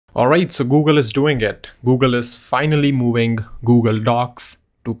All right, so Google is doing it. Google is finally moving Google Docs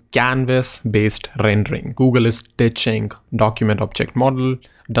to canvas-based rendering. Google is ditching document object model.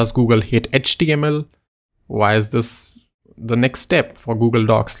 Does Google hate HTML? Why is this the next step for Google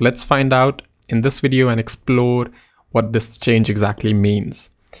Docs? Let's find out in this video and explore what this change exactly means.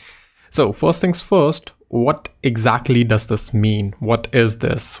 So first things first, what exactly does this mean? What is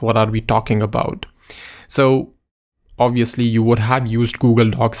this? What are we talking about? So obviously you would have used Google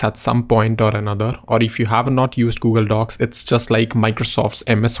Docs at some point or another, or if you have not used Google Docs, it's just like Microsoft's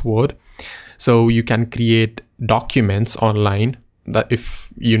MS Word. So you can create documents online. That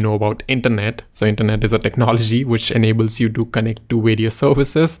if you know about internet, so internet is a technology which enables you to connect to various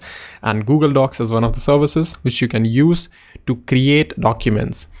services, and Google Docs is one of the services which you can use to create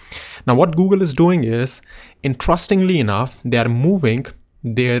documents. Now what Google is doing is, interestingly enough, they are moving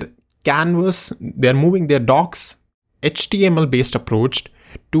their canvas, they're moving their docs HTML based approach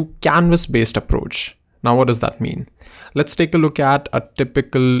to canvas based approach. Now what does that mean? Let's take a look at a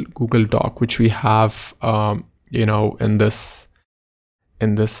typical Google Doc which we have in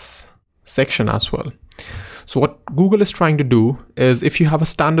this section as well. So what Google is trying to do is, if you have a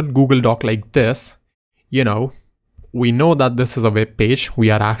standard Google Doc like this, we know that this is a web page. We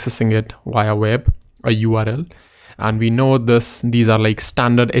are accessing it via web, a URL, and we know these are like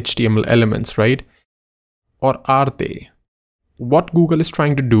standard HTML elements, right? Or are they? What Google is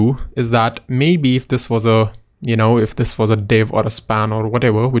trying to do is that maybe if this was a, if this was a div or a span or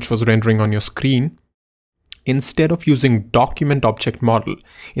whatever, which was rendering on your screen, instead of using document object model,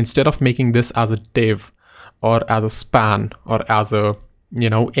 instead of making this as a div or as a span or as a,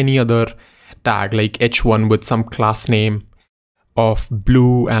 any other tag like h1 with some class name of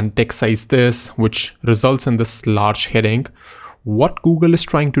blue and text size this, which results in this large heading, what Google is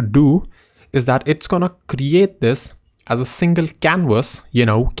trying to do is that it's gonna create this as a single canvas,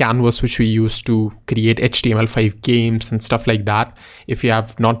 canvas which we use to create HTML5 games and stuff like that. If you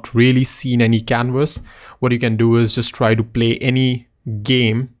have not really seen any canvas, what you can do is just try to play any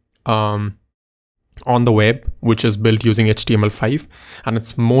game on the web, which is built using HTML5, and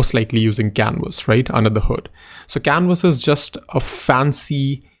it's most likely using canvas, right, under the hood. So canvas is just a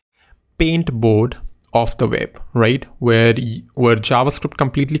fancy paint board of the web, right, where JavaScript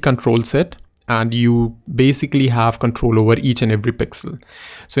completely controls it, and you basically have control over each and every pixel.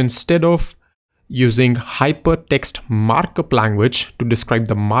 So instead of using hypertext markup language to describe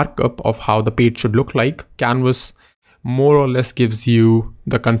the markup of how the page should look like, canvas more or less gives you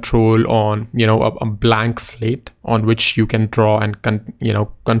the control on, a blank slate on which you can draw and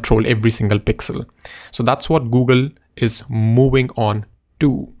control every single pixel. So that's what Google is moving on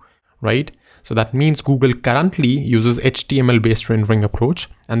to, right? So that means Google currently uses HTML based rendering approach,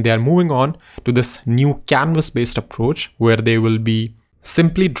 and they are moving on to this new canvas based approach where they will be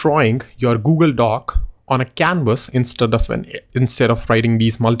simply drawing your Google Doc on a canvas instead of writing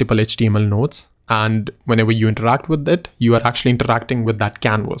these multiple HTML nodes. And whenever you interact with it, you are actually interacting with that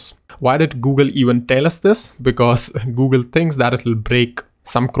canvas. Why did Google even tell us this? Because Google thinks that it will break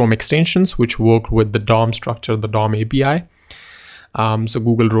some Chrome extensions which work with the DOM structure, the DOM API. So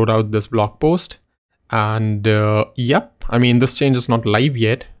Google wrote out this blog post, and yep, this change is not live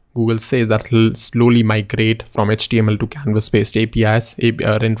yet. Google says that it'll slowly migrate from HTML to canvas-based APIs,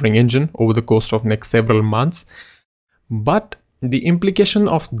 rendering engine, over the course of next several months. But the implication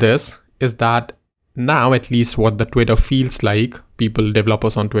of this is that now, at least what the Twitter feels like,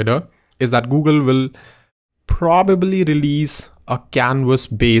 developers on Twitter, is that Google will probably release a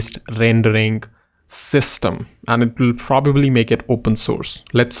canvas-based rendering system, and it will probably make it open source.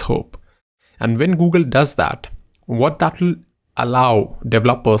 Let's hope. And when Google does that, what that will allow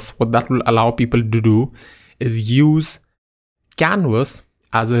developers, what that will allow people to do is use canvas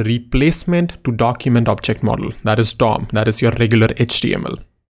as a replacement to document object model, that is DOM, that is your regular HTML.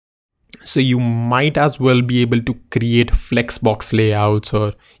 So you might as well be able to create flexbox layouts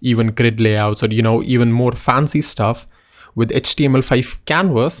or even grid layouts, or even more fancy stuff with HTML5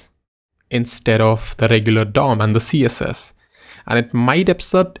 canvas instead of the regular DOM and the CSS. And it might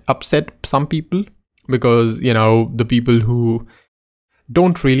upset some people, because the people who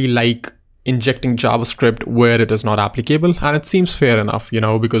don't really like injecting JavaScript where it is not applicable. And it seems fair enough,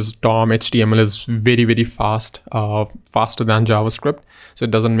 because DOM HTML is very, very fast, faster than JavaScript. So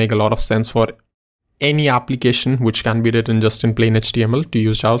it doesn't make a lot of sense for any application which can be written just in plain HTML to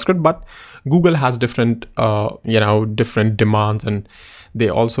use JavaScript. But Google has different demands, and they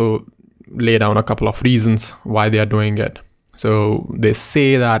also lay down a couple of reasons why they are doing it. So they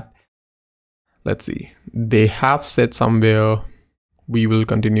say that, let's see, they have said somewhere, we will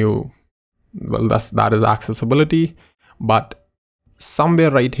continue, well, that is accessibility, but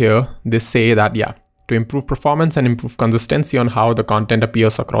somewhere right here, they say that, yeah, to improve performance and improve consistency on how the content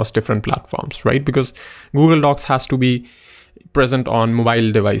appears across different platforms, right? Because Google Docs has to be present on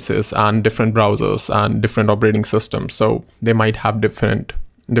mobile devices and different browsers and different operating systems. So they might have different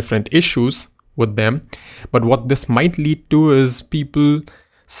issues with them. But what this might lead to is people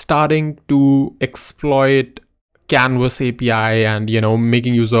starting to exploit Canvas API and, you know,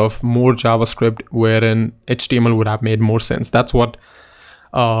 making use of more JavaScript wherein HTML would have made more sense. That's what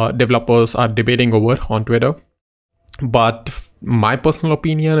developers are debating over on Twitter. But my personal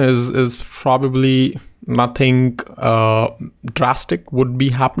opinion is probably nothing drastic would be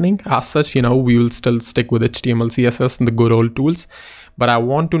happening as such. You know, we will still stick with HTML, CSS and the good old tools. But I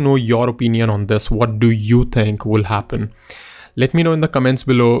want to know your opinion on this. What do you think will happen? Let me know in the comments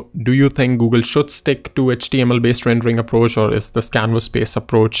below. Do you think Google should stick to HTML based rendering approach, or is this canvas based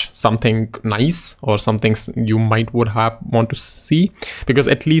approach something nice or something you might want to see? Because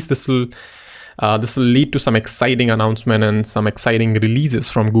at least this will lead to some exciting announcement and some exciting releases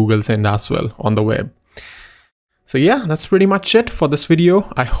from Google's end as well on the web. So yeah, that's pretty much it for this video.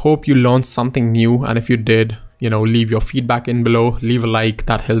 I hope you learned something new, and if you did, you know, leave your feedback in below, leave a like,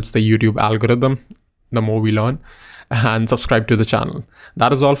 that helps the YouTube algorithm the more we learn, and subscribe to the channel.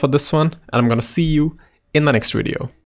 That is all for this one, and I'm gonna see you in the next video.